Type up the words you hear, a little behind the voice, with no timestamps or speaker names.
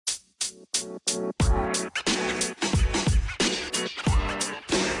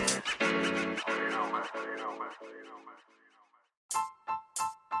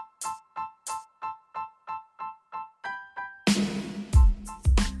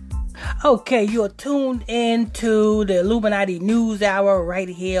Okay, you're tuned into the Illuminati News Hour right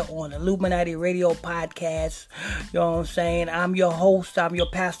here on the Illuminati Radio Podcast. You know what I'm saying? I'm your host. I'm your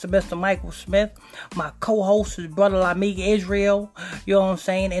pastor, Mr. Michael Smith. My co-host is Brother Lamig Israel. You know what I'm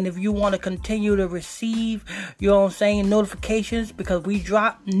saying? And if you want to continue to receive, you know what I'm saying, notifications, because we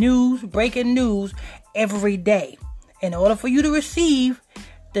drop news, breaking news every day. In order for you to receive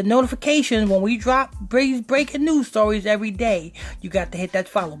the notifications when we drop breaking news stories every day, you got to hit that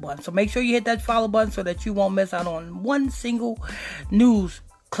follow button. So make sure you hit that follow button so that you won't miss out on one single news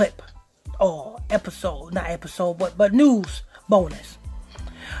clip or episode, not episode, but news bonus.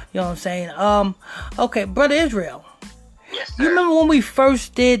 You know what I'm saying? Okay, Brother Israel. Yes, sir. You remember when we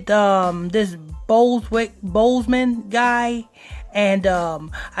first did this Boseman guy, and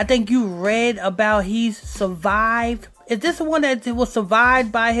I think you read about he's survived. Is this the one that was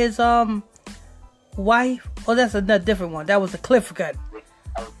survived by his wife? Oh, that's a different one. That was the Cliff Cut.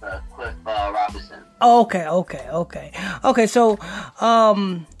 That was Cliff Robinson. Oh, okay. So,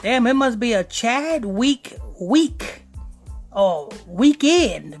 damn, it must be a Chadwick week. Oh,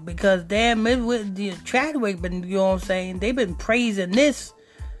 weekend, because damn, it with the Chadwick been, you know what I'm saying? They've been praising this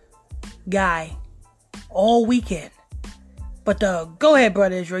guy all weekend. But go ahead,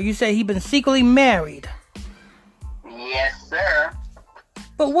 Brother Israel. You said he been secretly married. Yes, sir.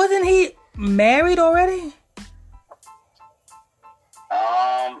 But wasn't he married already?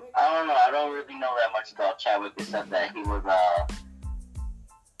 I don't know. I don't really know that much about Chadwick, except that he was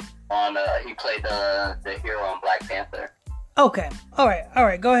he played the hero on Black Panther. Okay. All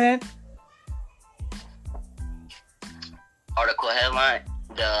right. Go ahead. Article headline.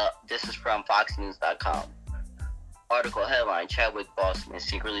 This is from FoxNews.com. Article headline: Chadwick Boseman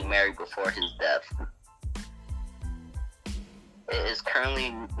secretly married before his death. It is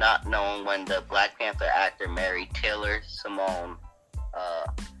currently not known when the Black Panther actor married Taylor Simone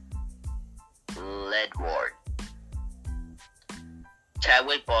Ledward.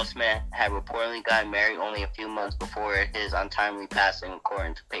 Chadwick Boseman had reportedly gotten married only a few months before his untimely passing,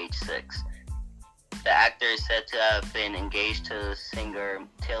 according to Page 6. The actor is said to have been engaged to singer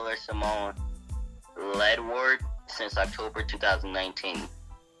Taylor Simone Ledward since October 2019.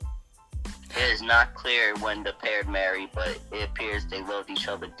 It is not clear when the pair married, but it appears they loved each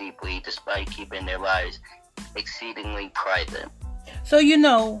other deeply despite keeping their lives exceedingly private. So, you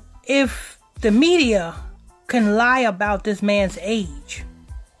know, if the media can lie about this man's age,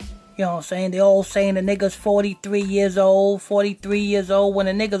 you know what I'm saying? They all saying the nigga's 43 years old when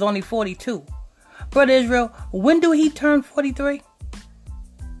the nigga's only 42. Brother Israel, when do he turn 43?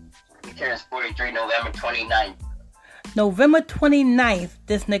 He turns 43 November 29th. November 29th,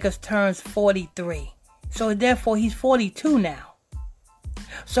 this nigga turns 43. So therefore, he's 42 now.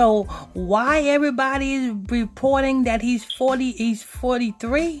 So why everybody is reporting that he's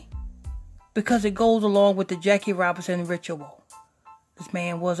 43? Because it goes along with the Jackie Robinson ritual. This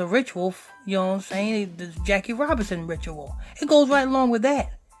man was a ritual, you know what I'm saying? The Jackie Robinson ritual. It goes right along with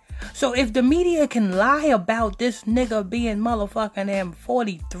that. So if the media can lie about this nigga being motherfucking damn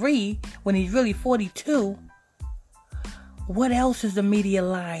 43 when he's really 42, what else is the media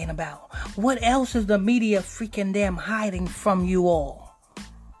lying about? What else is the media freaking damn hiding from you all?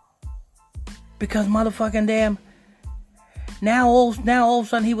 Because motherfucking damn, now all of a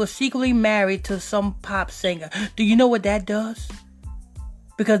sudden he was secretly married to some pop singer. Do you know what that does?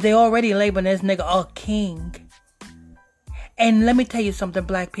 Because they already labeling this nigga a king. And let me tell you something,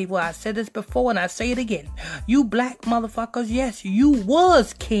 black people. I said this before and I say it again. You black motherfuckers, yes, you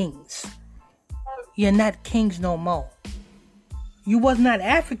was kings. You're not kings no more. You was not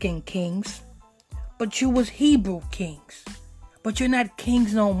African kings, but you was Hebrew kings. But you're not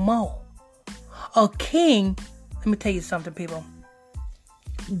kings no more. A king, let me tell you something, people,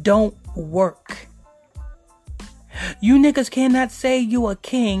 don't work. You niggas cannot say you a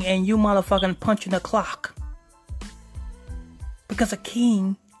king and you motherfucking punching the clock. Because a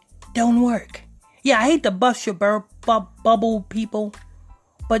king don't work. Yeah, I hate to bust your bubble, people,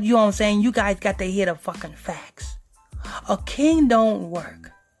 but you know what I'm saying? You guys got to hear the fucking facts. A king don't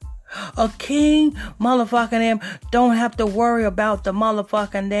work. A king, motherfucking damn, don't have to worry about the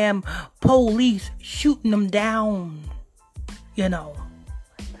motherfucking damn police shooting them down. You know.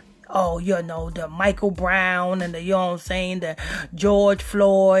 Oh, you know, the Michael Brown and the, you know what I'm saying, the George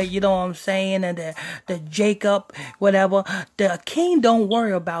Floyd, you know what I'm saying, and the Jacob, whatever. The king don't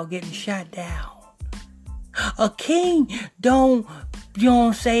worry about getting shot down. A king don't you know what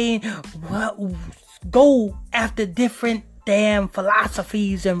I'm saying, go after different damn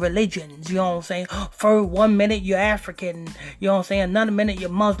philosophies and religions, you know what I'm saying? For 1 minute you're African, you know what I'm saying? Another minute you're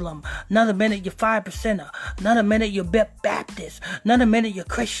Muslim, another minute you're 5%er, another minute you're Baptist, another minute you're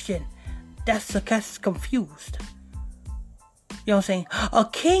Christian. That's confused. You know what I'm saying? A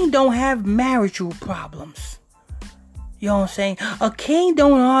king don't have marital problems. You know what I'm saying? A king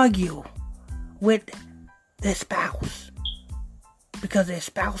don't argue with their spouse, because their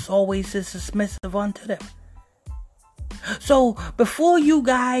spouse always is submissive unto them. So, before you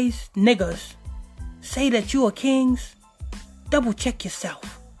guys, niggas, say that you are kings, double check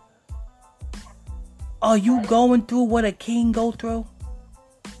yourself. Are you going through what a king go through?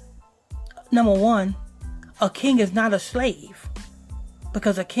 Number one, a king is not a slave,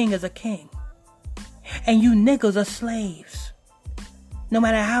 because a king is a king. And you niggas are slaves. No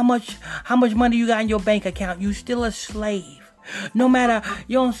matter how much money you got in your bank account, you still a slave. No matter,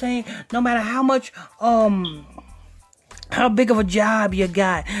 you know what I'm saying? No matter how much, how big of a job you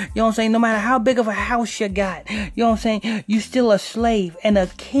got, you know what I'm saying? No matter how big of a house you got, you know what I'm saying? You still a slave, and a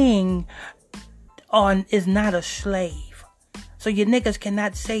king is not a slave. So you niggas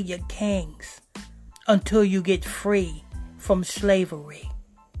cannot say you're kings until you get free from slavery.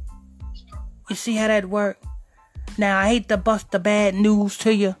 You see how that works? Now, I hate to bust the bad news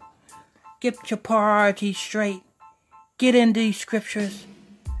to you. Get your priorities straight. Get in these scriptures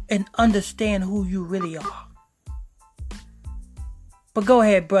and understand who you really are. But go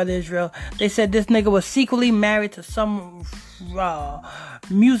ahead, Brother Israel. They said this nigga was secretly married to some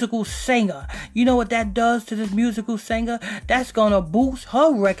musical singer. You know what that does to this musical singer? That's gonna boost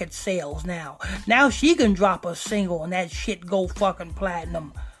her record sales now. Now she can drop a single and that shit go fucking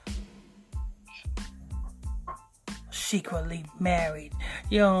platinum. Secretly married.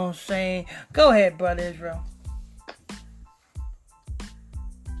 You know what I'm saying? Go ahead, Brother Israel.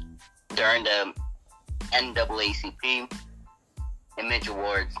 During the NAACP Image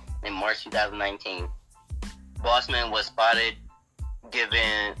Awards in March 2019, Boseman was spotted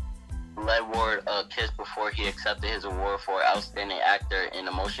giving Ledward a kiss before he accepted his award for Outstanding Actor in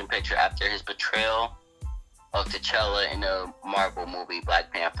a Motion Picture after his portrayal of T'Challa in the Marvel movie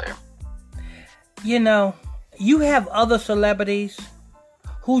Black Panther. You know, you have other celebrities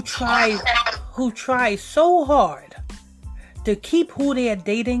who try so hard to keep who they are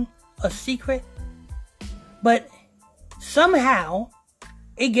dating a secret, but somehow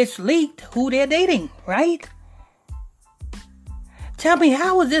it gets leaked who they're dating, right? Tell me,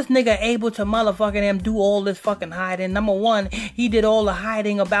 how was this nigga able to motherfucking them do all this fucking hiding? Number one, he did all the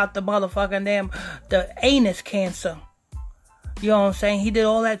hiding about the motherfucking them, the anus cancer. You know what I'm saying? He did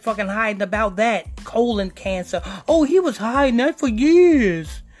all that fucking hiding about that. Colon cancer. Oh, he was hiding that for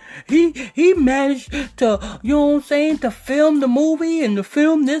years. He managed to, you know what I'm saying, to film the movie and to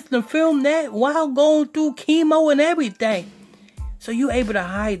film this and to film that while going through chemo and everything. So you able to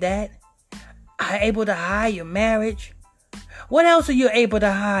hide that? Able to hide your marriage? What else are you able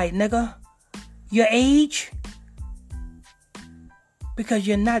to hide, nigga? Your age? Because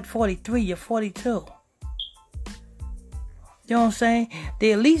you're not 43, you're 42. You know what I'm saying?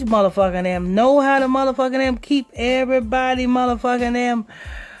 They at least motherfucking them know how to motherfucking them keep everybody motherfucking them.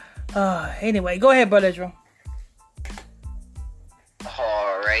 Anyway, go ahead, Brother Israel.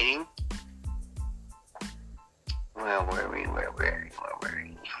 Alrighty. Where were we?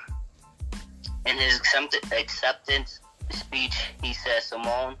 In his acceptance speech, he said,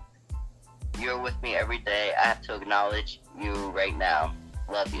 "Simone, you're with me every day. I have to acknowledge you right now.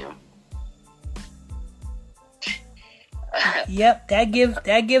 Love you." Yep, that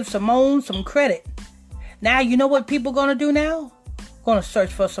gives Simone some credit. Now, you know what people gonna do now? Gonna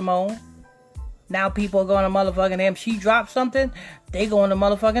search for Simone. Now people are gonna motherfucking them. She dropped something, they gonna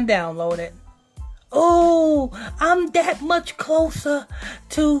motherfucking download it. Oh, I'm that much closer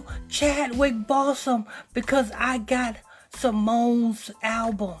to Chadwick Boseman because I got Simone's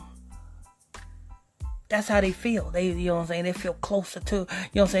album. That's how they feel. They, you know what I'm saying? They feel closer to, you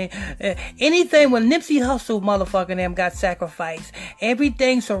know what I'm saying? Anything when Nipsey Hussle motherfucking them got sacrificed,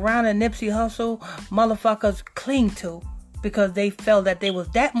 everything surrounding Nipsey Hussle motherfuckers cling to because they felt that they was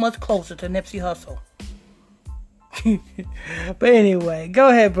that much closer to Nipsey Hussle. But anyway, go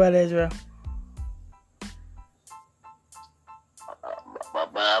ahead, Brother Israel.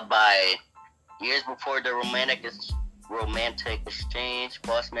 By years before the romantic exchange,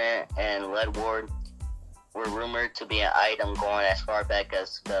 Boseman and Ledward were rumored to be an item going as far back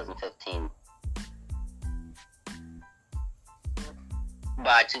as 2015.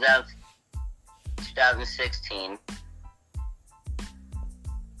 By 2016,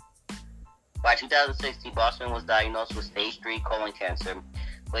 By 2016, Boseman was diagnosed with stage 3 colon cancer,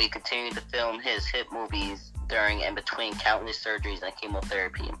 but he continued to film his hit movies during and between countless surgeries and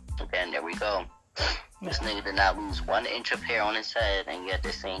chemotherapy. Again, there we go. This nigga did not lose 1 inch of hair on his head, and yet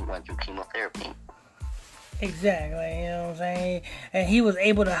this thing went through chemotherapy. Exactly, you know what I'm saying? And he was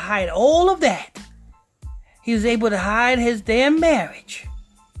able to hide all of that. He was able to hide his damn marriage.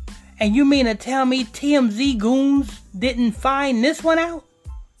 And you mean to tell me TMZ goons didn't find this one out?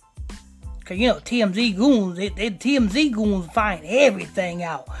 Because, you know, TMZ goons find everything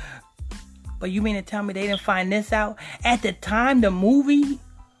out. But you mean to tell me they didn't find this out at the time the movie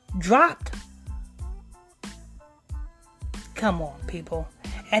dropped? Come on, people.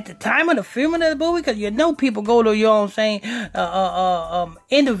 At the time of the filming of the movie, because you know people go to, you know what I'm saying,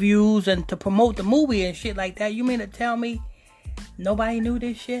 interviews and to promote the movie and shit like that. You mean to tell me nobody knew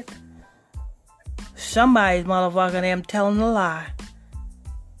this shit? Somebody's motherfucking them telling a lie.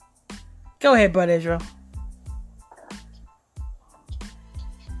 Go ahead, Brother Israel.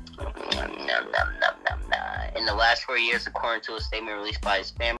 In the last 4 years, according to a statement released by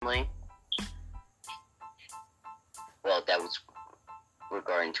his family, well, that was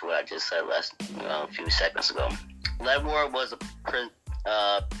regarding to what I just said a few seconds ago. Ledward was a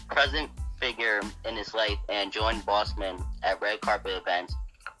present figure in his life and joined Boseman at red carpet events,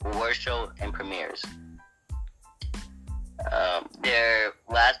 award shows, and premieres. Their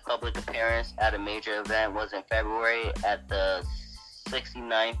last public appearance at a major event was in February at the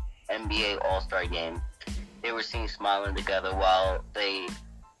 69th NBA All-Star Game. They were seen smiling together while they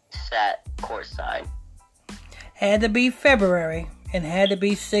sat courtside. Had to be February and had to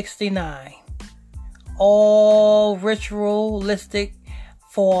be 69. All ritualistic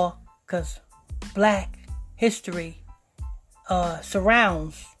because Black history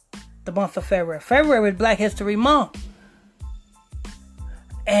surrounds the month of February. February is Black History Month.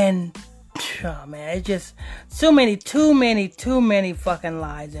 And, oh man, it's just too many fucking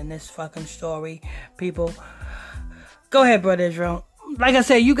lies in this fucking story, people. Go ahead, Brother Israel. Like I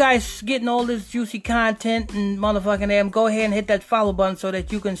said, you guys getting all this juicy content and motherfucking them, go ahead and hit that follow button so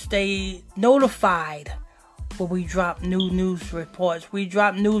that you can stay notified when we drop new news reports. We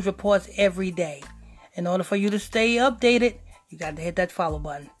drop news reports every day. In order for you to stay updated, you got to hit that follow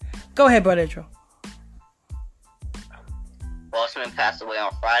button. Go ahead, Brother Israel. Boseman passed away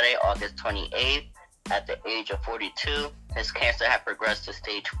on Friday, August 28th, at the age of 42. His cancer had progressed to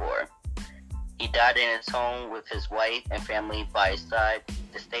stage 4. He died in his home with his wife and family by his side.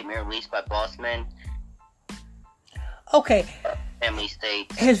 The statement released by Boseman. Okay. Family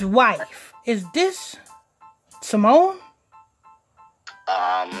states. His wife. Is this Simone?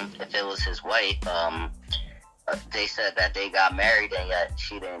 If it was his wife, they said that they got married and yet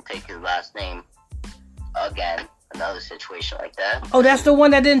she didn't take his last name. Again, another situation like that. Oh, that's the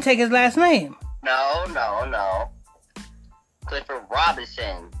one that didn't take his last name? No. Clifford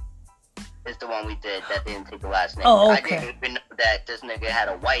Robinson is the one we did that didn't take the last name. Oh, okay. I didn't even know that this nigga had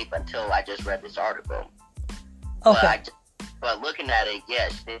a wife until I just read this article. Okay. But looking at it, yeah,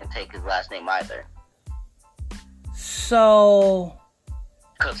 she didn't take his last name either. So...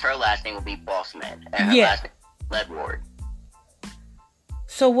 Because her last name would be Boseman, and her last name is Ledward.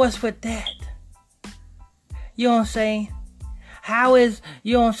 So what's with that? You know what I'm saying? How is,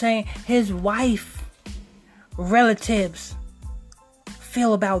 you know what I'm saying, his wife, relatives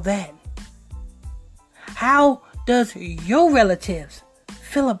feel about that? How does your relatives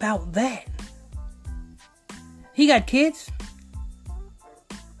feel about that? He got kids?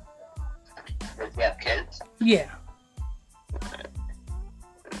 Does he have kids? Yeah.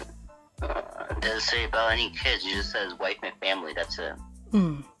 It doesn't say about any kids. It just says wife and family. That's it.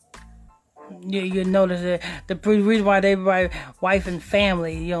 You notice that the reason why they write wife and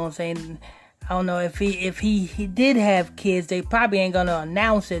family, you know what I'm saying? I don't know if he did have kids, they probably ain't gonna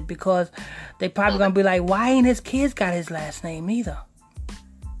announce it because they probably gonna be like, why ain't his kids got his last name either?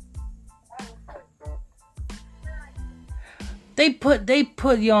 They put, you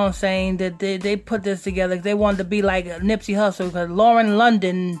know what I'm saying, that they put this together. They wanted to be like Nipsey Hussle because Lauren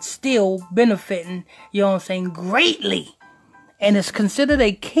London still benefiting, you know what I'm saying, greatly. And is considered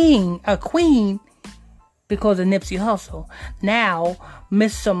a queen, because of Nipsey Hussle. Now,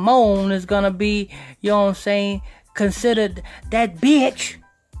 Miss Simone is gonna be, you know what I'm saying, considered that bitch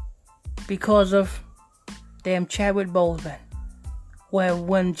because of damn Chadwick Boseman.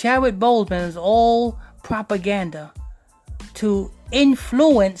 When Chadwick Boseman is all propaganda to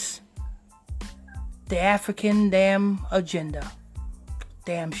influence the African damn agenda.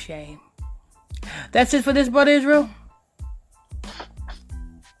 Damn shame. That's it for this, Brother Israel.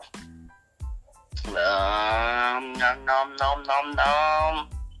 Nom.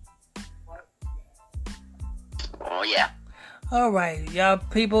 Oh, yeah. Alright, y'all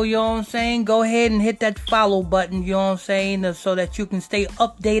people, you know what I'm saying? Go ahead and hit that follow button, you know what I'm saying? So that you can stay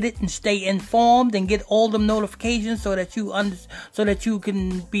updated and stay informed and get all them notifications so that you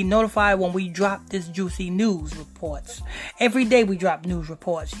can be notified when we drop this juicy news reports. Every day we drop news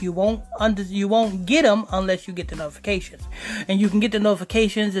reports. You won't get them unless you get the notifications. And you can get the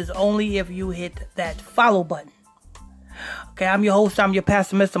notifications is only if you hit that follow button. Okay, I'm your host, I'm your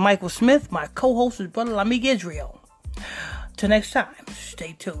pastor, Mr. Michael Smith. My co-host is Brother Lamik Israel. Till next time,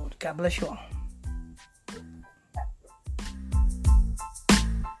 stay tuned. God bless you all.